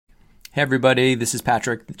Hey everybody, this is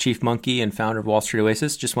Patrick, the Chief Monkey and founder of Wall Street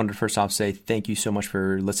Oasis. Just wanted to first off say thank you so much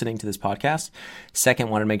for listening to this podcast. Second,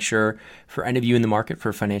 want to make sure for any of you in the market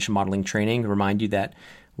for financial modeling training, remind you that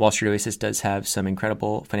Wall Street Oasis does have some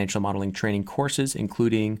incredible financial modeling training courses,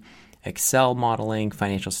 including Excel modeling,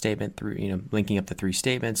 financial statement through, linking up the three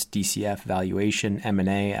statements, DCF, valuation,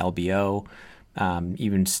 M&A, LBO,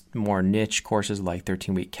 even more niche courses like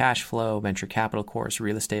 13-week cash flow, venture capital course,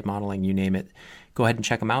 real estate modeling, you name it. Go ahead and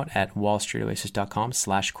check them out at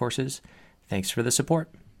wallstreetoasis.com/courses. Thanks for the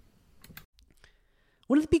support.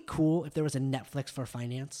 Wouldn't it be cool if there was a Netflix for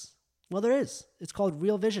finance? Well, there is. It's called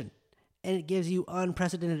Real Vision, and it gives you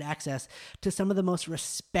unprecedented access to some of the most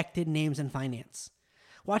respected names in finance.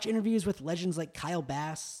 Watch interviews with legends like Kyle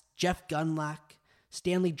Bass, Jeff Gundlach,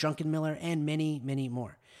 Stanley Druckenmiller, and many, many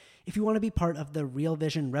more. If you want to be part of the Real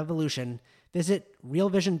Vision revolution, visit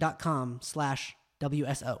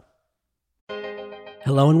realvision.com/WSO.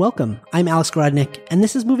 Hello and welcome. I'm Alex Grodnick, and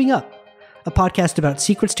this is Moving Up, a podcast about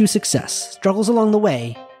secrets to success, struggles along the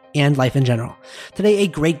way, and life in general. Today, a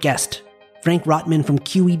great guest, Frank Rotman from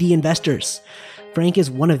QED Investors. Frank is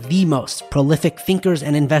one of the most prolific thinkers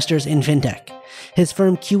and investors in fintech. His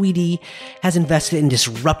firm QED has invested in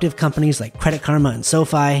disruptive companies like Credit Karma and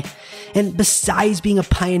SoFi. And besides being a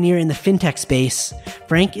pioneer in the fintech space,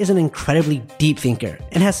 Frank is an incredibly deep thinker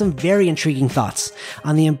and has some very intriguing thoughts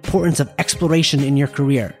on the importance of exploration in your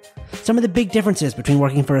career, some of the big differences between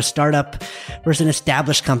working for a startup versus an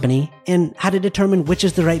established company, and how to determine which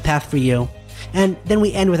is the right path for you. And then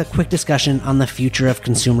we end with a quick discussion on the future of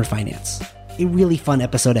consumer finance. A really fun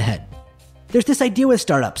episode ahead. There's this idea with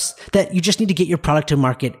startups that you just need to get your product to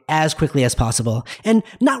market as quickly as possible and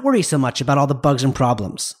not worry so much about all the bugs and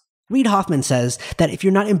problems. Reid Hoffman says that if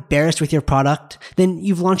you're not embarrassed with your product, then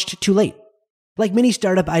you've launched too late. Like many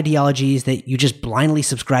startup ideologies that you just blindly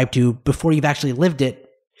subscribe to before you've actually lived it,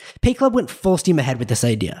 PayClub went full steam ahead with this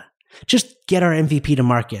idea. Just get our MVP to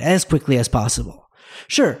market as quickly as possible.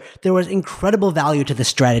 Sure, there was incredible value to this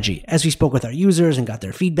strategy as we spoke with our users and got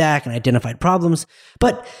their feedback and identified problems,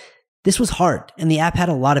 but this was hard and the app had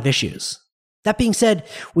a lot of issues. That being said,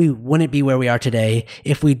 we wouldn't be where we are today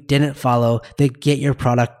if we didn't follow the get your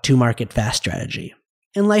product to market fast strategy.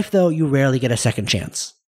 In life though, you rarely get a second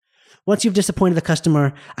chance. Once you've disappointed the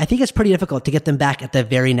customer, I think it's pretty difficult to get them back at the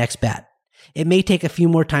very next bat. It may take a few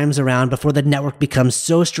more times around before the network becomes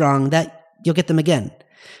so strong that you'll get them again.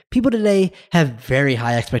 People today have very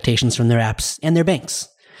high expectations from their apps and their banks.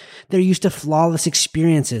 They're used to flawless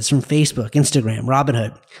experiences from Facebook, Instagram,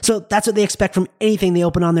 Robinhood. So that's what they expect from anything they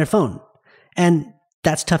open on their phone. And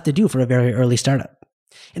that's tough to do for a very early startup.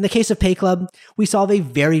 In the case of PayClub, we solve a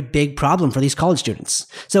very big problem for these college students.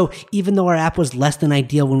 So even though our app was less than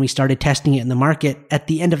ideal when we started testing it in the market at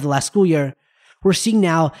the end of the last school year, we're seeing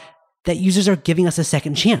now that users are giving us a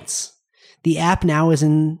second chance. The app now is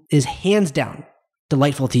hands down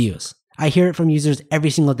delightful to use. I hear it from users every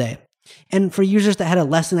single day. And for users that had a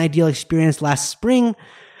less than ideal experience last spring,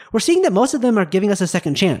 we're seeing that most of them are giving us a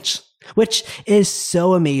second chance, which is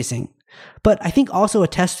so amazing. But I think also a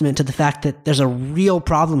testament to the fact that there's a real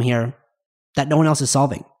problem here that no one else is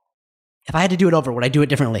solving. If I had to do it over, would I do it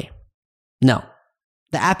differently? No.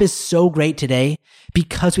 The app is so great today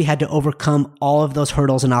because we had to overcome all of those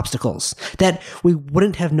hurdles and obstacles that we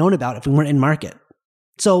wouldn't have known about if we weren't in market.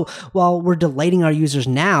 So while we're delighting our users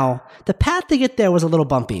now, the path to get there was a little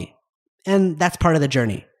bumpy. And that's part of the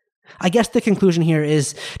journey. I guess the conclusion here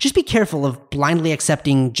is just be careful of blindly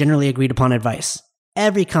accepting generally agreed upon advice.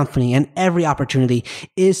 Every company and every opportunity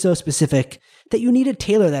is so specific that you need to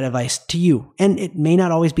tailor that advice to you, and it may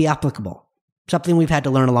not always be applicable. Something we've had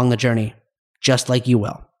to learn along the journey, just like you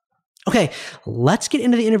will. Okay, let's get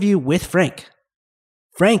into the interview with Frank.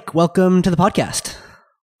 Frank, welcome to the podcast.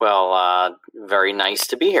 Well, very nice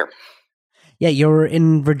to be here. Yeah, you're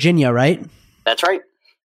in Virginia, right? That's right.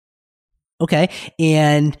 Okay,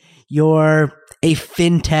 and you're a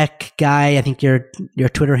fintech guy. I think your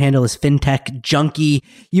Twitter handle is Fintech Junkie.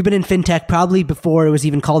 You've been in fintech probably before it was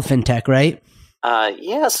even called fintech, right?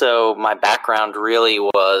 Yeah, so my background really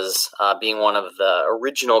was being one of the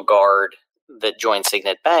original guard that joined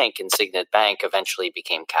Signet Bank, and Signet Bank eventually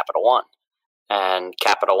became Capital One. And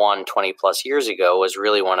Capital One 20 plus years ago was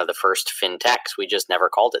really one of the first fintechs. We just never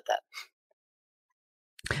called it that.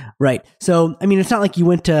 Right. So, I mean, it's not like you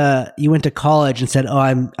went to college and said, "Oh,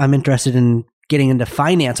 I'm interested in getting into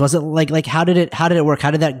finance." Was it like how did it work?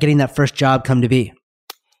 How did getting that first job come to be?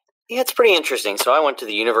 Yeah, it's pretty interesting. So I went to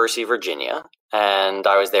the University of Virginia, and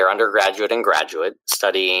I was there undergraduate and graduate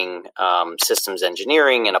studying systems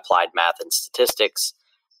engineering and applied math and statistics.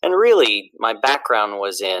 And really, my background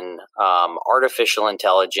was in artificial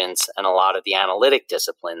intelligence and a lot of the analytic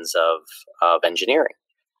disciplines of engineering.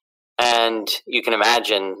 And you can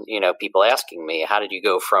imagine, people asking me, how did you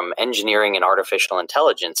go from engineering and artificial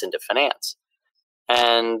intelligence into finance?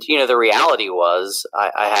 And, the reality was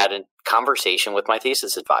I had a conversation with my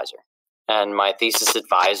thesis advisor. And my thesis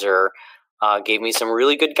advisor gave me some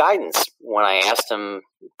really good guidance when I asked him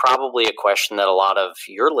probably a question that a lot of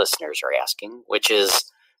your listeners are asking, which is,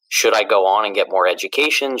 should I go on and get more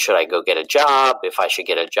education? Should I go get a job? If I should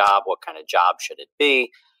get a job, what kind of job should it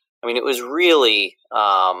be? I mean, it was really,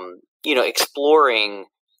 exploring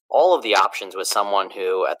all of the options with someone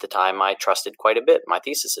who at the time I trusted quite a bit, my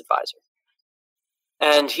thesis advisor.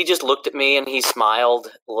 And he just looked at me and he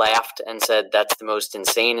smiled, laughed, and said, that's the most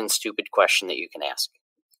insane and stupid question that you can ask.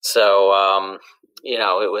 So,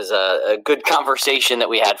 it was a good conversation that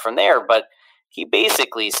we had from there. But he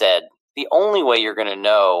basically said, the only way you're going to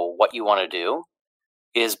know what you want to do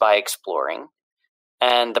is by exploring.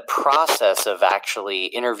 And the process of actually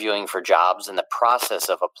interviewing for jobs and the process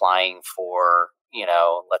of applying for,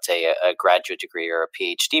 let's say a graduate degree or a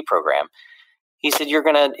PhD program, he said, you're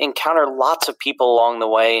going to encounter lots of people along the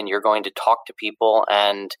way and you're going to talk to people.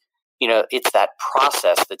 And, it's that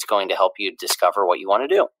process that's going to help you discover what you want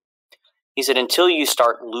to do. He said, until you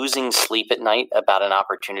start losing sleep at night about an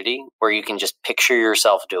opportunity where you can just picture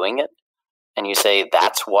yourself doing it and you say,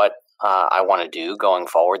 that's what I want to do going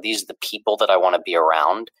forward. These are the people that I want to be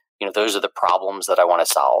around. Those are the problems that I want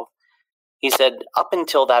to solve. He said, up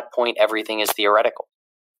until that point, everything is theoretical.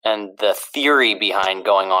 And the theory behind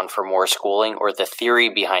going on for more schooling or the theory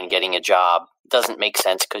behind getting a job doesn't make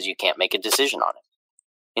sense because you can't make a decision on it.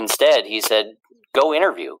 Instead, he said, go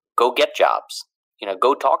interview, go get jobs,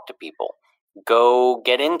 go talk to people, go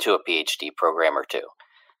get into a PhD program or two.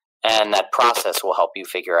 And that process will help you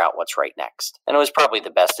figure out what's right next. And it was probably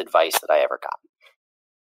the best advice that I ever got.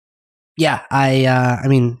 Yeah, I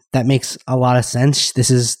mean, that makes a lot of sense. This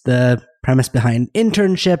is the premise behind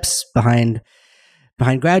internships, behind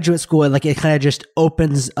graduate school. Like, it kind of just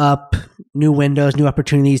opens up new windows, new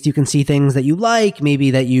opportunities. You can see things that you like,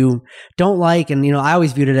 maybe that you don't like. And, I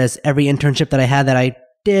always viewed it as every internship that I had that I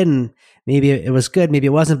did, and maybe it was good, maybe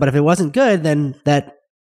it wasn't. But if it wasn't good, then that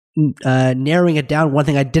narrowing it down, one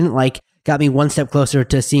thing I didn't like, got me one step closer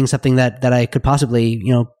to seeing something that I could possibly,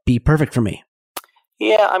 be perfect for me.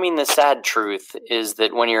 Yeah, I mean, the sad truth is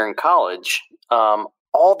that when you're in college,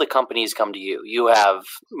 all the companies come to you. You have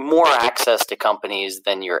more access to companies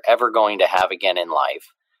than you're ever going to have again in life.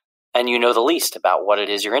 And you know the least about what it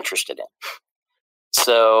is you're interested in.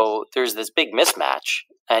 So there's this big mismatch,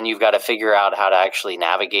 and you've got to figure out how to actually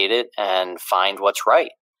navigate it and find what's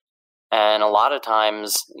right. And a lot of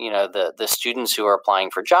times, the students who are applying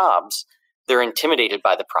for jobs, they're intimidated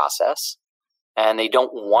by the process. And they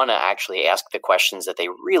don't want to actually ask the questions that they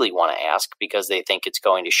really want to ask because they think it's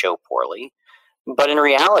going to show poorly. But in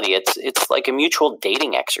reality, it's like a mutual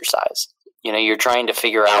dating exercise. You're trying to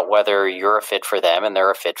figure out whether you're a fit for them and they're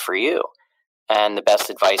a fit for you. And the best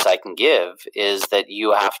advice I can give is that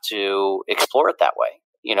you have to explore it that way.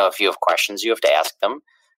 If you have questions, you have to ask them.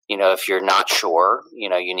 If you're not sure, you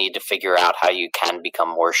need to figure out how you can become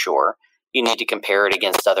more sure. You need to compare it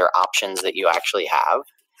against other options that you actually have.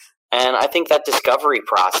 And I think that discovery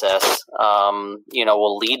process,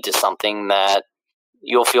 will lead to something that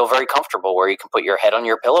you'll feel very comfortable, where you can put your head on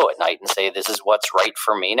your pillow at night and say, this is what's right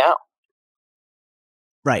for me now.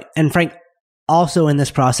 Right. And Frank, also in this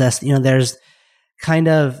process, there's kind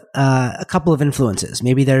of a couple of influences.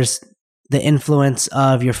 Maybe there's the influence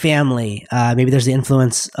of your family. Maybe there's the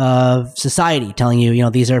influence of society telling you,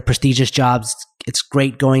 these are prestigious jobs. It's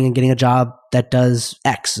great going and getting a job that does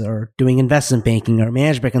X, or doing investment banking or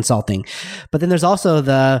management consulting. But then there's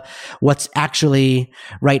also what's actually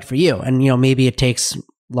right for you. And, maybe it takes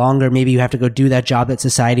longer. Maybe you have to go do that job that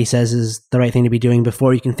society says is the right thing to be doing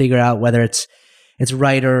before you can figure out whether it's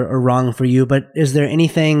right or wrong for you. But is there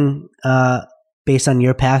anything based on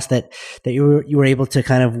your past that you were able to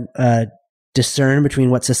kind of discern between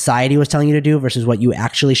what society was telling you to do versus what you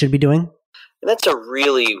actually should be doing? That's a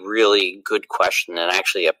really, really good question, and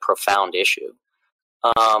actually a profound issue.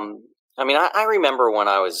 I remember when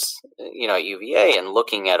I was, at UVA and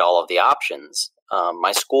looking at all of the options.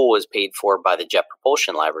 My school was paid for by the Jet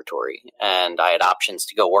Propulsion Laboratory, and I had options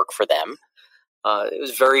to go work for them. It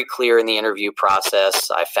was very clear in the interview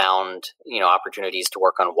process. I found, opportunities to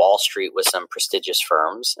work on Wall Street with some prestigious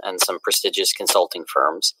firms and some prestigious consulting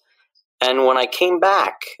firms. And when I came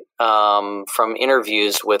back from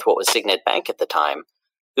interviews with what was Signet Bank at the time,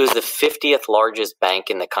 it was the 50th largest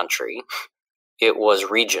bank in the country. It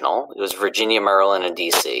was regional. It was Virginia, Maryland, and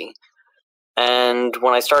D.C. And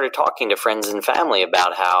when I started talking to friends and family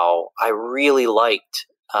about how I really liked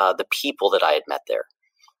the people that I had met there,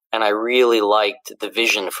 and I really liked the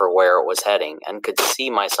vision for where it was heading and could see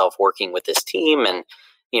myself working with this team. And,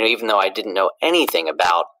 even though I didn't know anything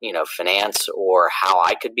about, finance or how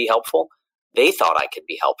I could be helpful, they thought I could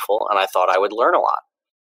be helpful and I thought I would learn a lot.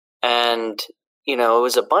 And, it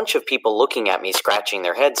was a bunch of people looking at me, scratching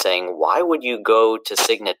their head saying, why would you go to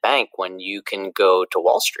Signet Bank when you can go to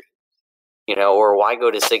Wall Street? Or why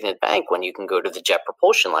go to Signet Bank when you can go to the Jet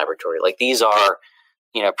Propulsion Laboratory? Like, these are,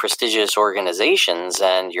 prestigious organizations,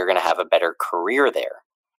 and you're going to have a better career there.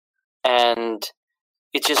 And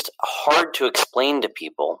it's just hard to explain to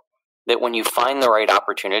people that when you find the right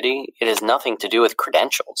opportunity, it has nothing to do with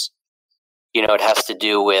credentials. It has to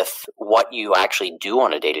do with what you actually do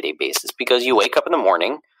on a day-to-day basis, because you wake up in the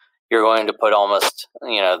morning, you're going to put almost,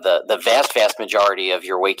 the vast majority of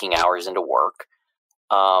your waking hours into work.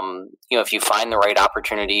 If you find the right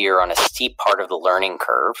opportunity, you're on a steep part of the learning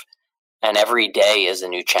curve, and every day is a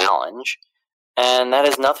new challenge. And that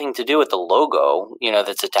has nothing to do with the logo,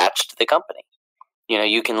 that's attached to the company.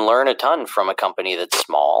 You can learn a ton from a company that's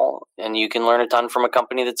small, and you can learn a ton from a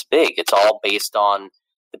company that's big. It's all based on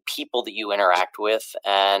the people that you interact with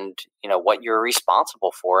and, what you're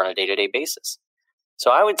responsible for on a day-to-day basis.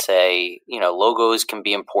 So I would say, logos can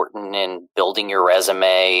be important in building your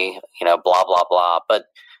resume, blah, blah, blah. But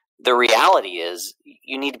the reality is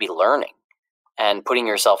you need to be learning and putting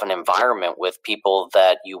yourself in an environment with people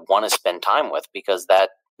that you want to spend time with, because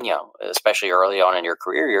that, especially early on in your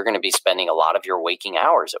career, you're going to be spending a lot of your waking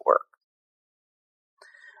hours at work.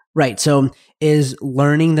 Right. So is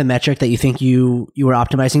learning the metric that you think you were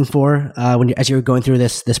optimizing for as you were going through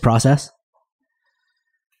this process?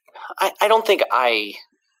 I don't think I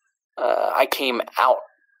came out,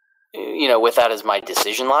 with that as my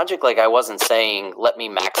decision logic. Like, I wasn't saying, let me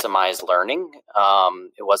maximize learning.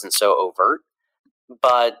 It wasn't so overt.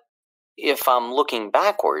 But if I'm looking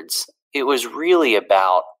backwards, it was really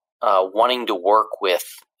about wanting to work with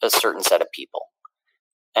a certain set of people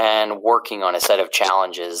and working on a set of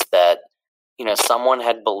challenges that, someone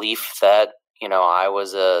had belief that, I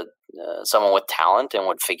was someone with talent and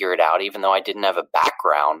would figure it out, even though I didn't have a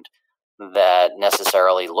background that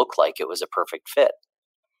necessarily looked like it was a perfect fit.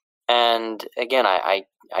 And again, I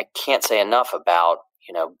can't say enough about,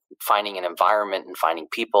 finding an environment and finding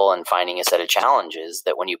people and finding a set of challenges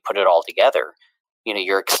that when you put it all together,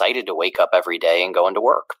 you're excited to wake up every day and go into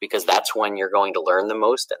work, because that's when you're going to learn the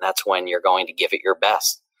most, and that's when you're going to give it your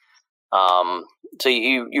best. So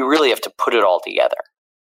you really have to put it all together.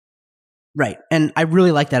 Right. And I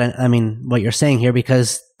really like that. I mean, what you're saying here,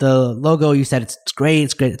 because the logo, you said it's great.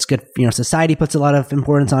 It's good. It's good. Society puts a lot of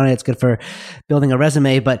importance on it. It's good for building a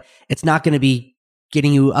resume, but it's not going to be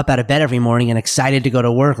getting you up out of bed every morning and excited to go to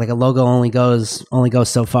work. Like, a logo only goes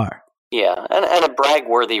so far. Yeah. And a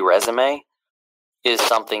brag-worthy resume is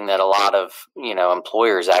something that a lot of,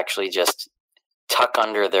 employers actually just tuck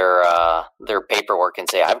under their paperwork and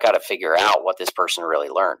say, I've got to figure out what this person really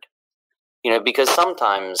learned. Because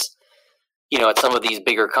sometimes, at some of these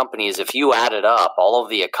bigger companies, if you added up all of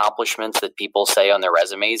the accomplishments that people say on their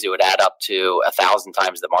resumes, it would add up to 1,000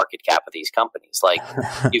 times the market cap of these companies. Like,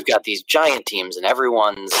 you've got these giant teams and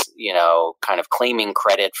everyone's, kind of claiming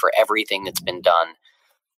credit for everything that's been done.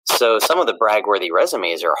 So some of the brag-worthy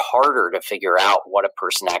resumes are harder to figure out what a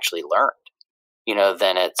person actually learned,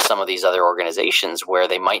 than at some of these other organizations where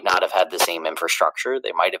they might not have had the same infrastructure.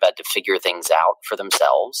 They might have had to figure things out for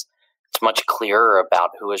themselves. It's much clearer about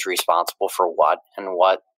who is responsible for what and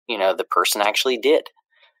what, the person actually did.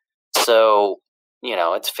 So,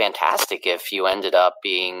 it's fantastic if you ended up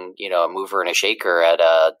being, a mover and a shaker at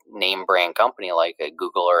a name brand company like a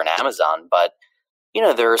Google or an Amazon. But,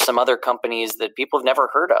 there are some other companies that people have never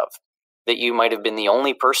heard of that you might have been the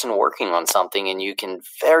only person working on something, and you can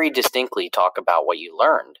very distinctly talk about what you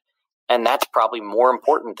learned. And that's probably more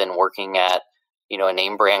important than working at, a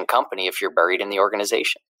name brand company if you're buried in the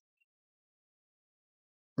organization.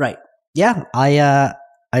 Right. Yeah. I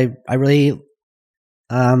really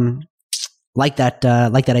like that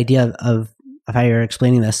idea of how you're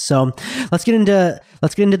explaining this. So let's get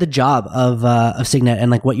into the job of Signet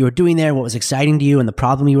and like what you were doing there, what was exciting to you, and the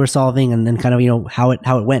problem you were solving, and then kind of how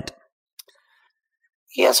it went.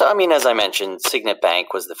 Yeah. So I mean, as I mentioned, Signet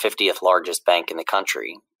Bank was the 50th largest bank in the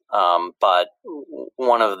country. But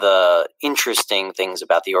one of the interesting things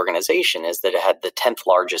about the organization is that it had the 10th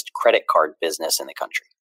largest credit card business in the country.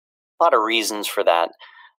 A lot of reasons for that,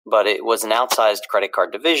 but it was an outsized credit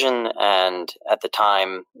card division. And at the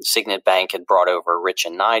time, Signet Bank had brought over Rich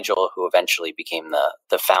and Nigel, who eventually became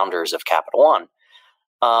the founders of Capital One.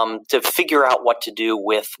 to figure out what to do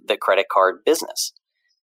with the credit card business.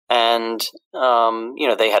 And,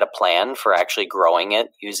 they had a plan for actually growing it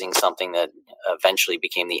using something that eventually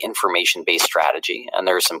became the information-based strategy. And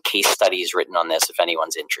there are some case studies written on this if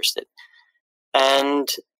anyone's interested. And,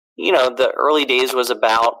 the early days was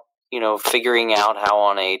about, figuring out how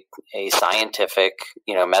on a scientific,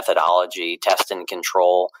 methodology, test and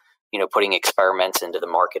control, putting experiments into the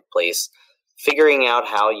marketplace, figuring out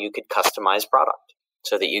how you could customize product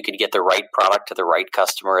so that you could get the right product to the right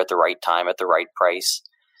customer at the right time at the right price.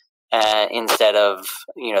 Instead of,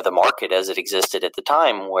 the market as it existed at the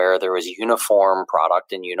time where there was uniform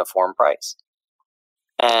product and uniform price.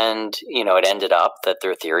 And, it ended up that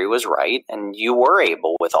their theory was right. And you were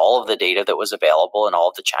able, with all of the data that was available and all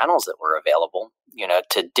of the channels that were available,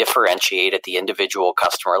 to differentiate at the individual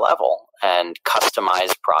customer level and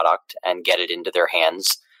customize product and get it into their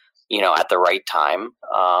hands, at the right time,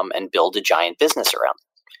 and build a giant business around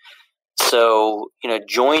it. So,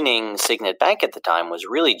 joining Signet Bank at the time was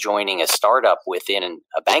really joining a startup within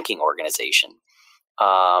a banking organization.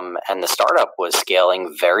 And the startup was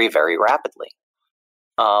scaling very, very rapidly.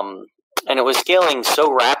 And it was scaling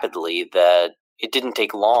so rapidly that it didn't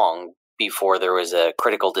take long before there was a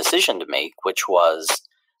critical decision to make, which was,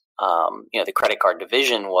 the credit card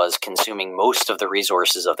division was consuming most of the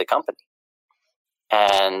resources of the company.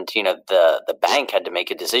 And, the bank had to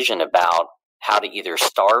make a decision about how to either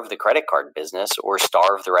starve the credit card business or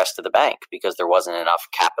starve the rest of the bank because there wasn't enough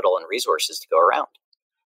capital and resources to go around.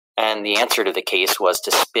 And the answer to the case was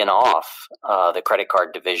to spin off the credit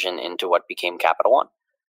card division into what became Capital One.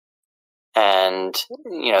 And,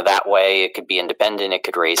 that way it could be independent, it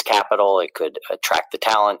could raise capital, it could attract the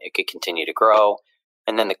talent, it could continue to grow.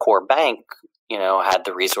 And then the core bank, had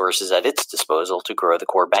the resources at its disposal to grow the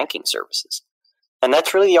core banking services. And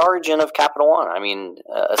that's really the origin of Capital One. I mean,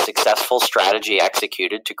 a successful strategy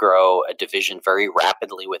executed to grow a division very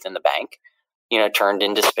rapidly within the bank, turned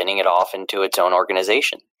into spinning it off into its own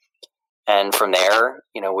organization. And from there,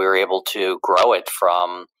 we were able to grow it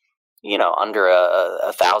from, under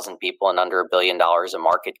 1,000 people and under $1 billion of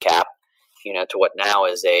market cap, to what now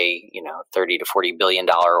is a, $30 to $40 billion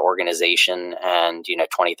organization and,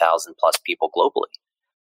 20,000 plus people globally.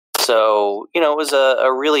 So, it was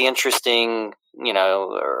a really interesting,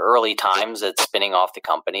 early times at spinning off the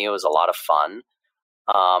company. It was a lot of fun.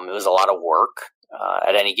 It was a lot of work.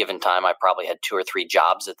 At any given time, I probably had 2 or 3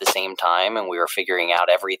 jobs at the same time, and we were figuring out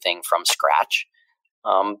everything from scratch.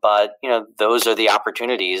 But, those are the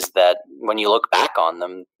opportunities that when you look back on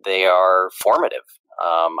them, they are formative.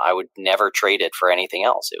 I would never trade it for anything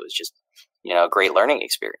else. It was just, a great learning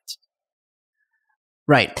experience.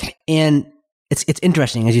 Right. And it's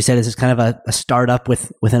interesting, as you said, this is kind of a startup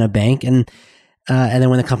within a bank. And then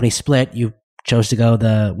when the company split, you chose to go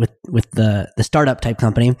with the startup type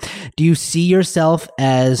company. Do you see yourself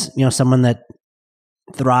as, someone that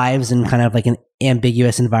thrives in kind of like an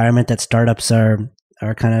ambiguous environment that startups are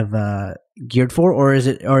kind of geared for,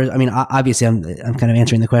 obviously I'm kind of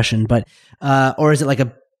answering the question, but or is it like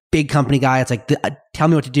a big company guy? It's like, tell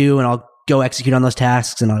me what to do and I'll go execute on those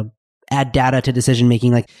tasks and I'll add data to decision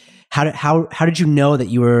making. Like, how did you know that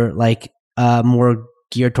you were like more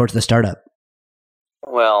geared towards the startup?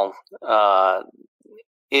 Well,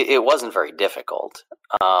 it wasn't very difficult.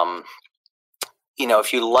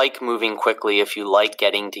 If you like moving quickly, if you like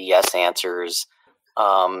getting to yes answers,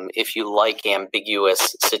 if you like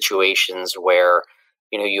ambiguous situations where,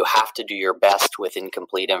 you have to do your best with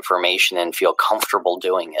incomplete information and feel comfortable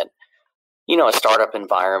doing it, a startup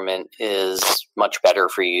environment is much better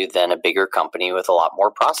for you than a bigger company with a lot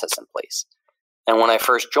more process in place. And when I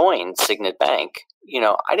first joined Signet Bank,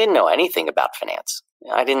 I didn't know anything about finance.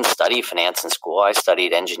 I didn't study finance in school. I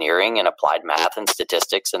studied engineering and applied math and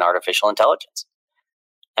statistics and artificial intelligence.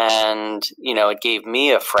 And, it gave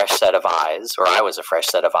me a fresh set of eyes, or I was a fresh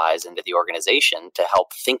set of eyes into the organization to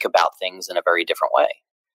help think about things in a very different way.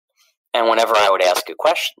 And whenever I would ask a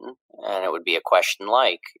question, and it would be a question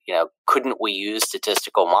like, couldn't we use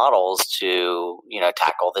statistical models to,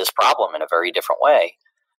 tackle this problem in a very different way?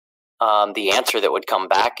 The answer that would come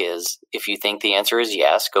back is, if you think the answer is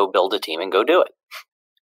yes, go build a team and go do it.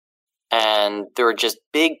 And there were just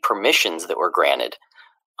big permissions that were granted.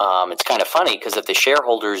 It's kind of funny because if the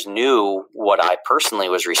shareholders knew what I personally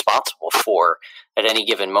was responsible for at any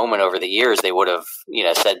given moment over the years, they would have,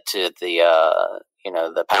 said to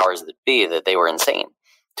the powers that be that they were insane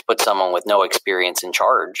to put someone with no experience in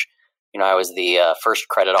charge. I was the first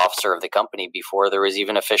credit officer of the company before there was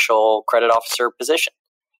even official credit officer position.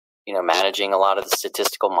 Managing a lot of the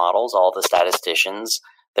statistical models, all the statisticians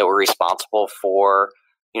that were responsible for,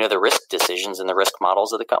 the risk decisions and the risk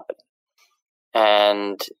models of the company.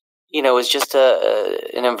 And, it was just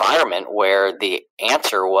an environment where the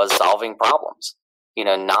answer was solving problems,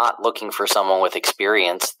 not looking for someone with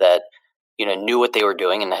experience that, knew what they were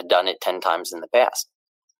doing and had done it 10 times in the past.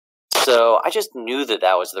 So I just knew that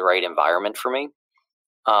was the right environment for me.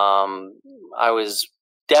 I was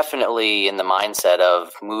definitely in the mindset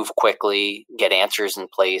of move quickly, get answers in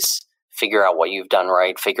place, figure out what you've done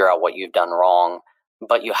right, figure out what you've done wrong,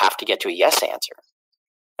 but you have to get to a yes answer.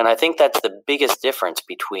 And I think that's the biggest difference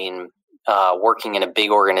between working in a big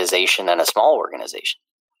organization and a small organization.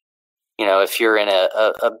 If you're in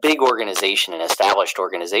a big organization, an established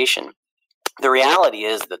organization, the reality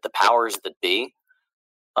is that the powers that be,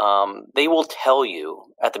 they will tell you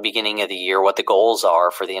at the beginning of the year what the goals are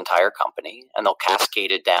for the entire company, and they'll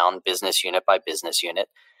cascade it down business unit by business unit.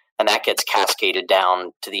 And that gets cascaded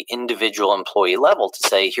down to the individual employee level to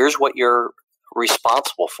say, here's what you're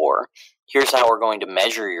responsible for. Here's how we're going to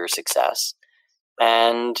measure your success.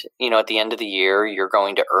 And, at the end of the year, you're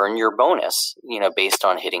going to earn your bonus, based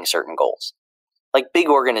on hitting certain goals. Like, big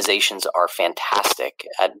organizations are fantastic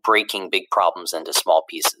at breaking big problems into small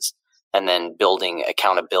pieces and then building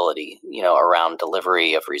accountability, around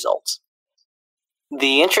delivery of results.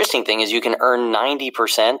 The interesting thing is you can earn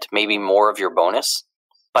 90%, maybe more of your bonus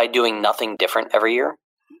by doing nothing different every year,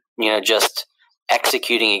 just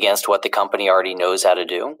executing against what the company already knows how to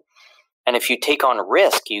do. And if you take on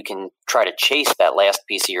risk, you can try to chase that last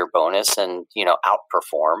piece of your bonus and,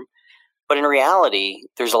 outperform. But in reality,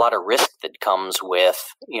 there's a lot of risk that comes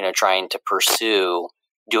with, trying to pursue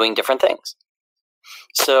doing different things.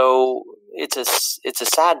 So it's a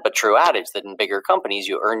sad but true adage that in bigger companies,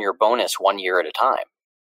 you earn your bonus 1 year at a time.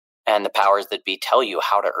 And the powers that be tell you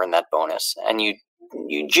how to earn that bonus. And you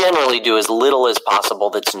generally do as little as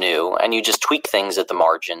possible that's new, and you just tweak things at the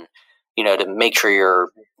margin, to make sure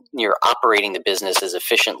you're operating the business as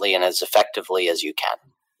efficiently and as effectively as you can.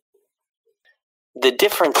 The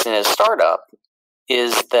difference in a startup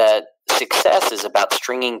is that success is about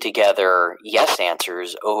stringing together yes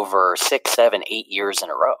answers over 6, 7, 8 years in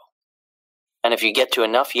a row. And if you get to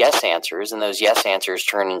enough yes answers and those yes answers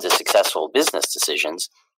turn into successful business decisions,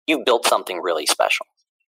 you've built something really special.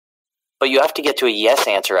 But you have to get to a yes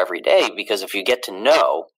answer every day, because if you get to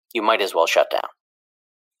no, you might as well shut down.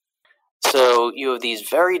 So you have these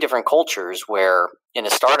very different cultures where in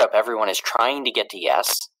a startup, everyone is trying to get to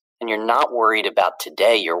yes, and you're not worried about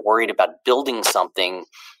today. You're worried about building something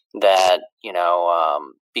that,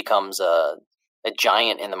 becomes a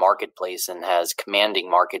giant in the marketplace and has commanding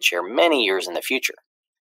market share many years in the future.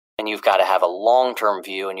 And you've got to have a long-term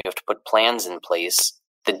view, and you have to put plans in place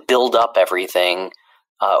that build up everything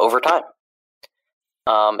over time.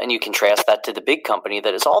 And you contrast that to the big company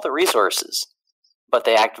that has all the resources, but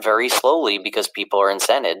they act very slowly because people are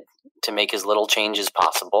incented to make as little change as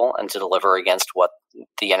possible and to deliver against what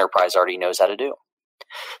the enterprise already knows how to do.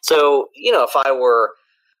 So, if I were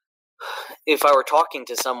talking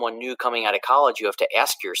to someone new coming out of college, you have to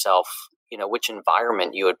ask yourself, which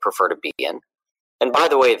environment you would prefer to be in. And by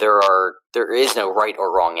the way, there is no right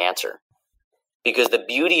or wrong answer, because the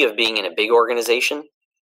beauty of being in a big organization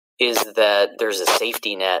is that there's a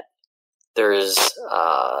safety net. There's,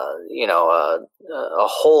 a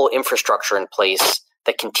whole infrastructure in place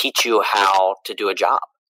that can teach you how to do a job.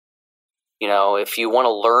 If you want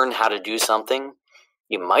to learn how to do something,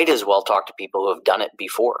 you might as well talk to people who have done it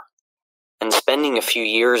before. And spending a few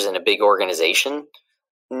years in a big organization,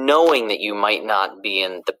 knowing that you might not be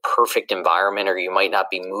in the perfect environment or you might not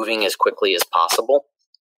be moving as quickly as possible,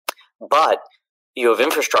 but you have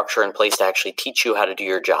infrastructure in place to actually teach you how to do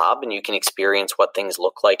your job, and you can experience what things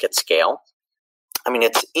look like at scale. I mean,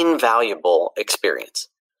 it's invaluable experience.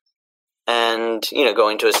 And,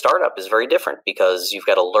 going to a startup is very different because you've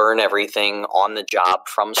got to learn everything on the job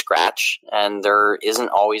from scratch, and there isn't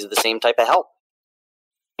always the same type of help.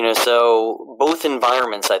 So both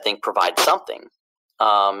environments, I think, provide something.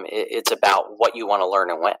 It's about what you want to learn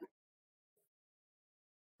and when.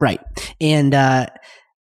 Right. And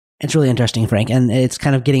it's really interesting, Frank. And it's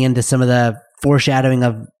kind of getting into some of the foreshadowing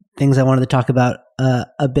of things I wanted to talk about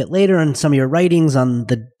a bit later in some of your writings on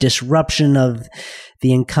the disruption of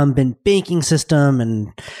the incumbent banking system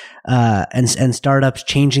and startups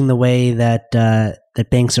changing the way that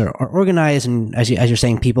banks are organized. And as you're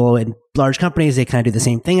saying, people in large companies, they kind of do the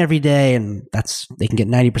same thing every day, and they can get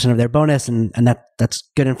 90% of their bonus, and that's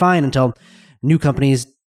good and fine until new companies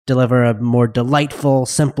deliver a more delightful,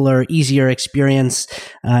 simpler, easier experience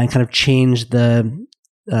and kind of change the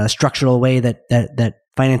structural way that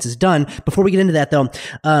finance is done. Before we get into that, though,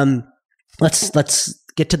 let's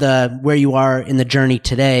get to where you are in the journey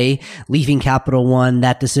today, leaving Capital One,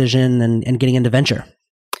 that decision, and getting into venture.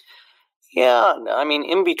 Yeah, I mean,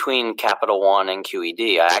 in between Capital One and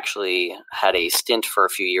QED, I actually had a stint for a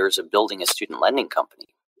few years of building a student lending company.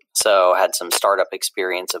 So I had some startup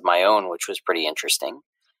experience of my own, which was pretty interesting.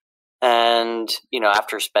 And,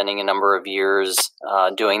 after spending a number of years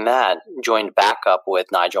doing that, joined back up with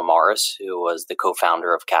Nigel Morris, who was the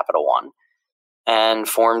co-founder of Capital One, and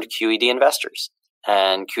formed QED Investors.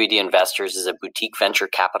 And QED Investors is a boutique venture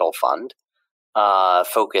capital fund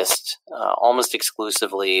focused almost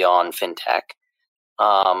exclusively on fintech.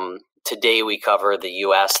 Today we cover the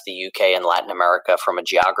US, the UK, and Latin America from a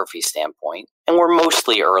geography standpoint. And we're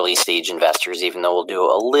mostly early stage investors, even though we'll do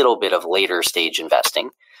a little bit of later stage investing.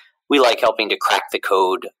 We like helping to crack the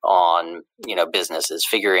code on, businesses,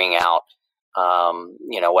 figuring out,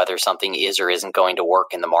 whether something is or isn't going to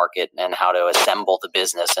work in the market and how to assemble the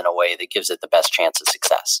business in a way that gives it the best chance of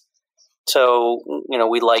success. So,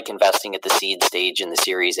 we like investing at the seed stage and the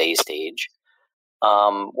Series A stage.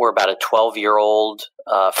 We're about a 12-year-old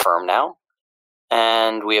firm now,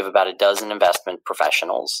 and we have about a dozen investment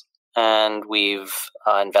professionals. And we've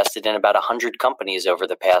invested in about 100 companies over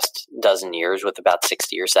the past dozen years, with about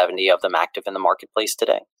 60 or 70 of them active in the marketplace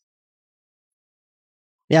today.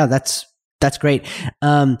 Yeah, that's great.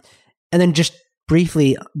 And then just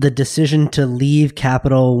briefly, the decision to leave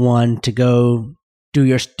Capital One to go do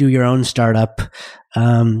your own startup.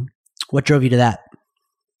 What drove you to that?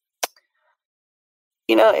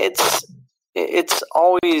 It's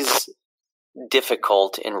always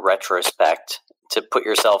difficult in retrospect to put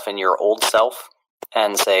yourself in your old self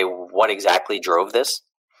and say, what exactly drove this?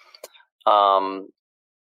 The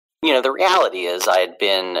reality is I had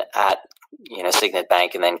been at, Signet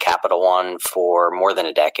Bank and then Capital One for more than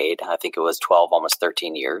a decade. I think it was 12, almost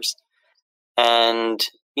 13 years. And,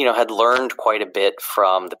 had learned quite a bit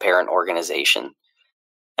from the parent organization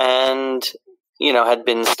and, had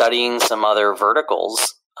been studying some other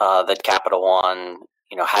verticals that Capital One,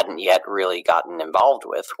 hadn't yet really gotten involved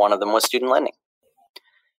with. One of them was student lending.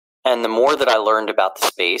 And the more that I learned about the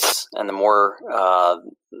space and the more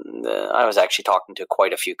I was actually talking to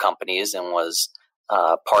quite a few companies and was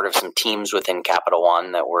part of some teams within Capital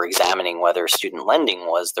One that were examining whether student lending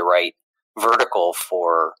was the right vertical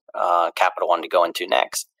for Capital One to go into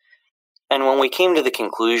next. And when we came to the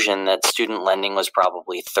conclusion that student lending was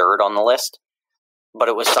probably third on the list, but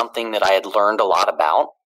it was something that I had learned a lot about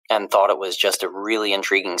and thought it was just a really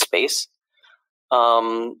intriguing space,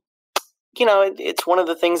 it's one of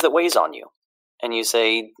the things that weighs on you. And you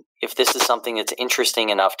say, if this is something that's interesting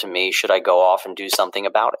enough to me, should I go off and do something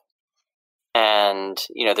about it? And,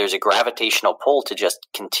 there's a gravitational pull to just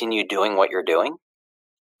continue doing what you're doing,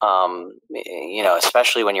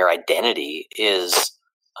 especially when your identity is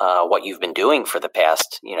what you've been doing for the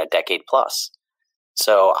past, decade plus.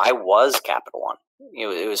 So I was Capital One.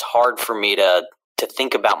 It was hard for me to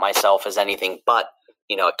think about myself as anything but,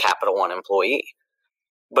 a Capital One employee.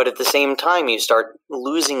 But at the same time, you start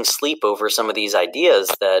losing sleep over some of these ideas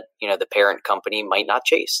that, the parent company might not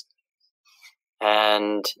chase.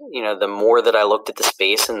 And, the more that I looked at the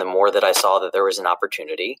space and the more that I saw that there was an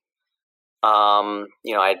opportunity, I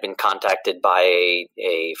had been contacted by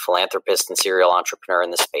a philanthropist and serial entrepreneur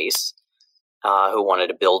in the space who wanted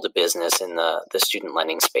to build a business in the student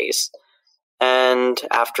lending space. And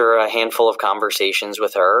after a handful of conversations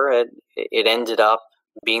with her, it ended up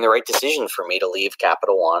being the right decision for me to leave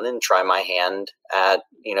Capital One and try my hand at,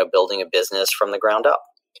 building a business from the ground up.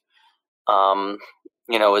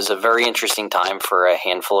 It was a very interesting time for a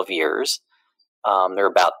handful of years. There were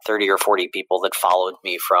about 30 or 40 people that followed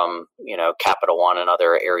me from, Capital One and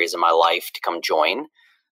other areas of my life to come join.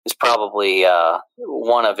 It was probably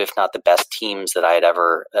one of, if not the best teams that I had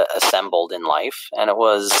ever assembled in life. And it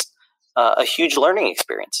was a huge learning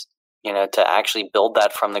experience, to actually build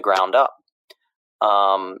that from the ground up.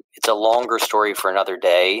 It's a longer story for another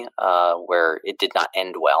day where it did not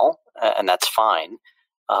end well, and that's fine.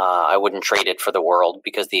 I wouldn't trade it for the world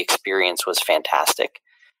because the experience was fantastic.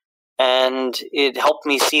 And it helped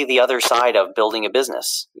me see the other side of building a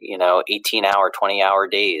business, 18-hour, 20-hour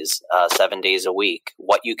days, 7 days a week,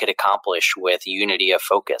 what you could accomplish with unity of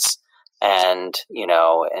focus and,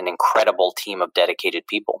 an incredible team of dedicated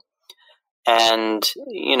people. And,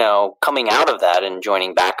 coming out of that and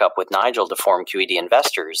joining back up with Nigel to form QED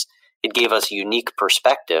Investors, it gave us a unique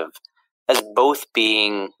perspective as both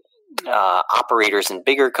being operators in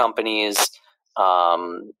bigger companies,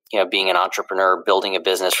 being an entrepreneur, building a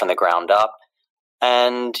business from the ground up,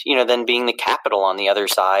 and, then being the capital on the other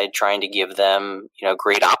side, trying to give them,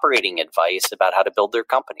 great operating advice about how to build their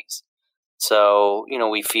companies. So,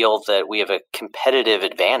 we feel that we have a competitive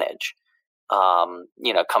advantage,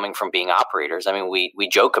 coming from being operators. I mean, we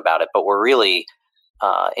joke about it, but we're really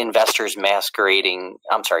investors masquerading.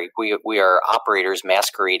 I'm sorry, we are operators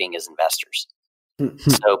masquerading as investors.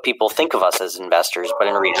 So people think of us as investors, but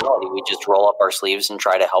in reality, we just roll up our sleeves and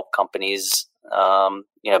try to help companies,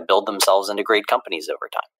 build themselves into great companies over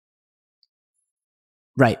time.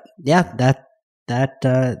 Right. Yeah.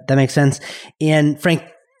 That makes sense. And Frank,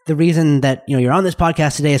 the reason that you're on this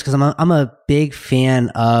podcast today is because I'm a big fan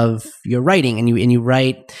of your writing, and you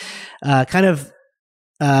write kind of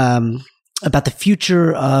about the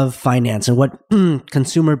future of finance and what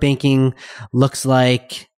consumer banking looks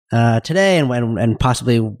like today, and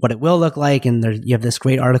possibly what it will look like. And you have this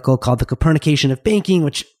great article called "The Copernication of Banking,"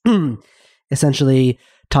 which essentially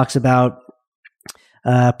talks about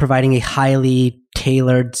providing a highly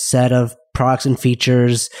tailored set of products and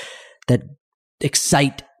features that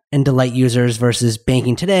excite and delight users versus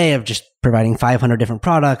banking today of just providing 500 different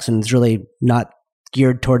products, and it's really not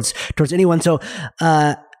geared towards anyone. So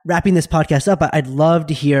wrapping this podcast up, I'd love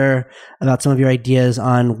to hear about some of your ideas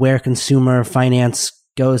on where consumer finance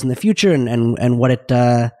goes in the future, and what it's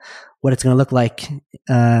going to look like in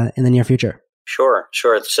the near future. Sure.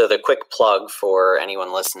 So the quick plug for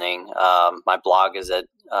anyone listening, my blog is at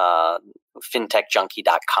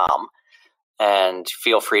fintechjunkie.com, and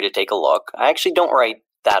feel free to take a look. I actually don't write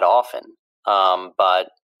that often, but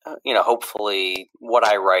hopefully what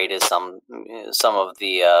I write is some of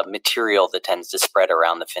the material that tends to spread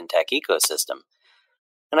around the fintech ecosystem.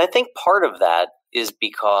 And I think part of that is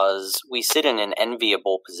because we sit in an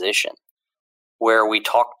enviable position where we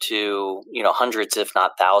talk to hundreds, if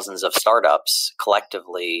not thousands, of startups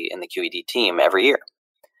collectively in the QED team every year.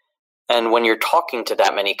 And when you're talking to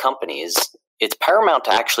that many companies, it's paramount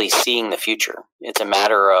to actually seeing the future. It's a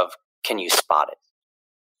matter of, can you spot it?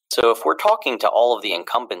 So if we're talking to all of the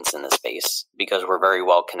incumbents in the space, because we're very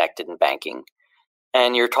well connected in banking,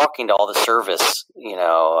 and you're talking to all the service,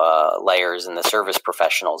 layers and the service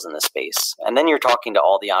professionals in the space, and then you're talking to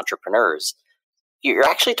all the entrepreneurs, you're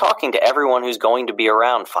actually talking to everyone who's going to be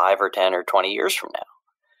around 5 or 10 or 20 years from now.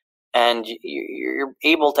 And you're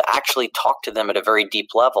able to actually talk to them at a very deep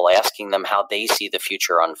level, asking them how they see the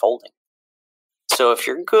future unfolding. So if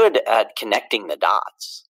you're good at connecting the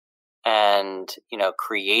dots and,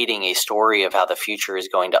 creating a story of how the future is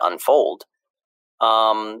going to unfold,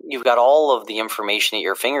 you've got all of the information at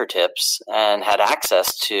your fingertips and had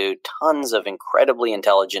access to tons of incredibly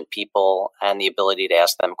intelligent people and the ability to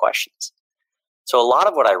ask them questions. So a lot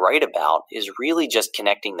of what I write about is really just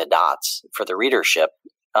connecting the dots for the readership,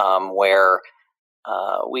 where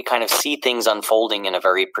we kind of see things unfolding in a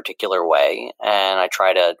very particular way, and I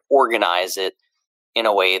try to organize it in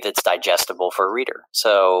a way that's digestible for a reader.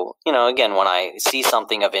 So, again, when I see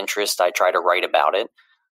something of interest, I try to write about it,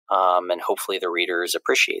 and hopefully the readers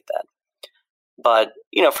appreciate that. But,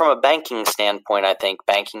 from a banking standpoint, I think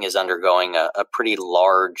banking is undergoing a pretty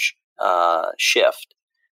large shift.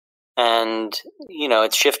 And,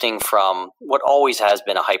 it's shifting from what always has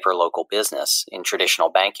been a hyper-local business in traditional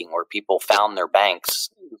banking, where people found their banks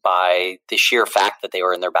by the sheer fact that they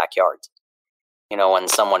were in their backyards. When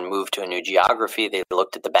someone moved to a new geography, they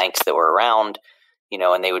looked at the banks that were around,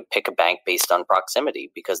 and they would pick a bank based on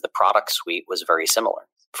proximity because the product suite was very similar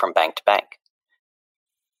from bank to bank.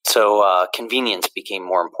 So convenience became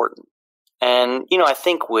more important. And, I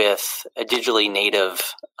think with a digitally native,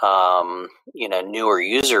 newer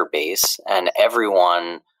user base and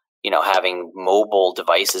everyone, having mobile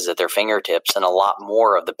devices at their fingertips and a lot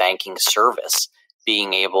more of the banking service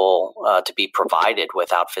being able to be provided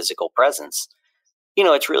without physical presence,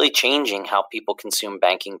 it's really changing how people consume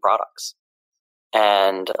banking products.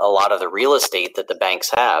 And a lot of the real estate that the banks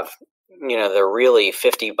have, they're really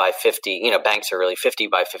 50 by 50, banks are really 50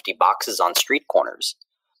 by 50 boxes on street corners,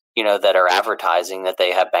 that are advertising that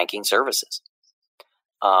they have banking services.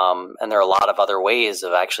 And there are a lot of other ways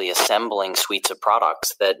of actually assembling suites of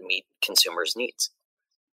products that meet consumers' needs.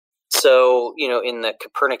 So, in the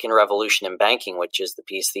Copernican revolution in banking, which is the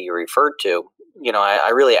piece that you referred to,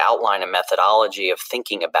 I really outline a methodology of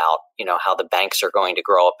thinking about, how the banks are going to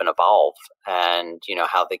grow up and evolve, and,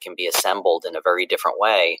 how they can be assembled in a very different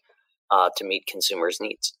way to meet consumers'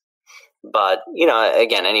 needs. But,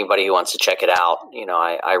 again, anybody who wants to check it out,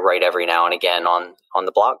 I write every now and again on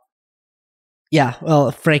the blog. Yeah,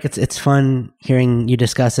 well, Frank, it's fun hearing you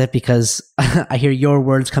discuss it, because I hear your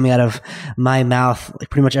words coming out of my mouth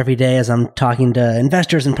pretty much every day as I'm talking to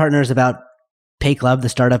investors and partners about PayClub, the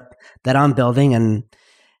startup that I'm building, and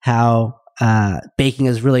how banking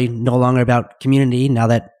is really no longer about community now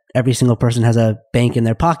that every single person has a bank in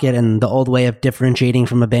their pocket, and the old way of differentiating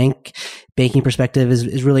from a banking perspective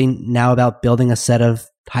is really now about building a set of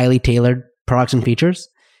highly tailored products and features.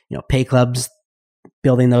 PayClub's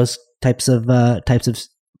building those types of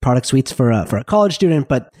product suites for a college student,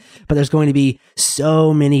 but there's going to be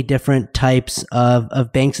so many different types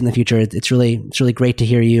of banks in the future. It's really great to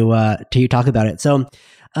hear you talk about it. So,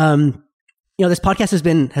 this podcast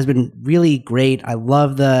has been really great. I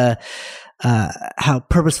love how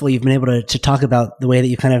purposeful you've been able to talk about the way that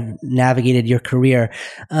you kind of navigated your career.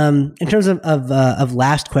 In terms of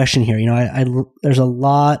last question here, there's a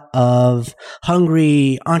lot of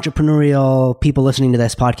hungry entrepreneurial people listening to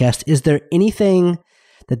this podcast. Is there anything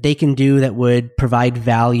that they can do that would provide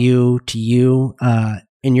value to you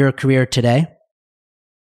in your career today?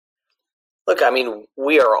 Look,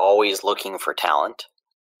 we are always looking for talent.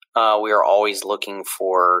 We are always looking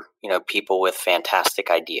for, people with fantastic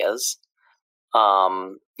ideas.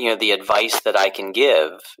 The advice that I can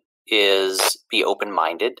give is be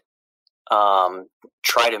open-minded.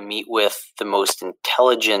 Try to meet with the most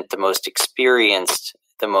intelligent, the most experienced,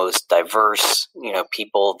 the most diverse,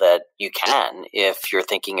 people that you can if you're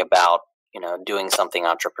thinking about, doing something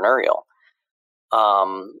entrepreneurial.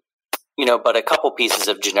 But a couple pieces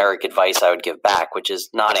of generic advice I would give back, which is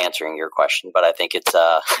not answering your question, but I think it's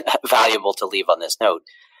valuable to leave on this note.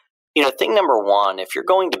 Thing number one, if you're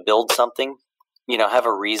going to build something, have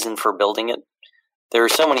a reason for building it. There are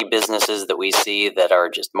so many businesses that we see that are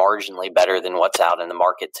just marginally better than what's out in the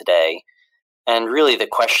market today. And really the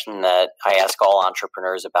question that I ask all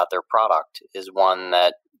entrepreneurs about their product is one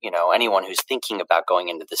that, anyone who's thinking about going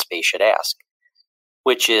into the space should ask,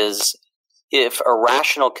 which is, if a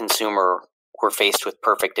rational consumer were faced with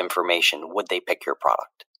perfect information, would they pick your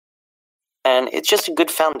product? And it's just a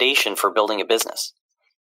good foundation for building a business.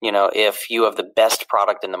 If you have the best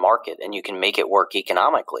product in the market and you can make it work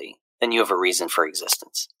economically, then you have a reason for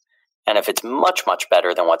existence. And if it's much, much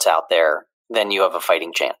better than what's out there, then you have a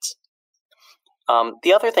fighting chance.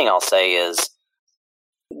 The other thing I'll say is,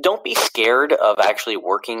 don't be scared of actually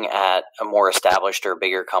working at a more established or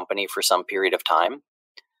bigger company for some period of time.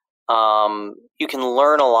 You can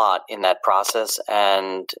learn a lot in that process,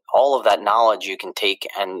 and all of that knowledge you can take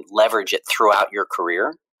and leverage it throughout your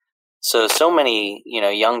career. So many,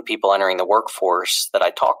 young people entering the workforce that I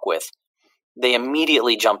talk with, they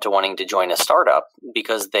immediately jump to wanting to join a startup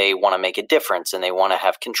because they want to make a difference and they want to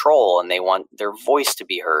have control and they want their voice to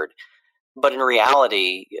be heard. But in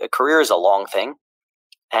reality, a career is a long thing,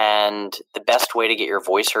 and the best way to get your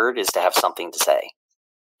voice heard is to have something to say.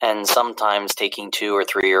 And sometimes taking 2 or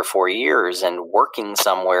 3 or 4 years and working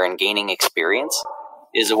somewhere and gaining experience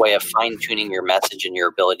is a way of fine-tuning your message and your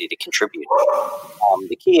ability to contribute.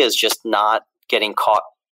 The key is just not getting caught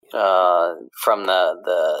from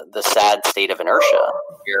the sad state of inertia,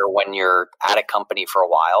 where when you're at a company for a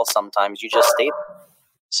while, sometimes you just stay there.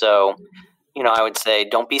 So, I would say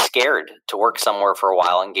don't be scared to work somewhere for a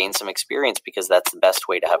while and gain some experience, because that's the best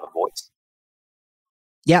way to have a voice.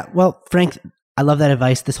 Yeah, well, Frank, I love that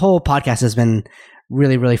advice. This whole podcast has been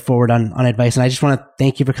really, really forward on advice. And I just want to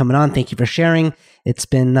thank you for coming on. Thank you for sharing. It's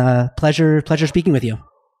been a pleasure speaking with you.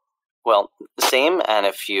 Well, same. And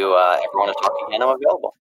if you ever want to talk again, I'm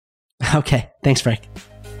available. Okay. Thanks, Frank.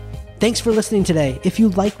 Thanks for listening today. If you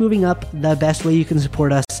like Moving Up, the best way you can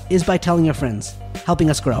support us is by telling your friends, helping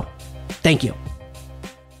us grow. Thank you.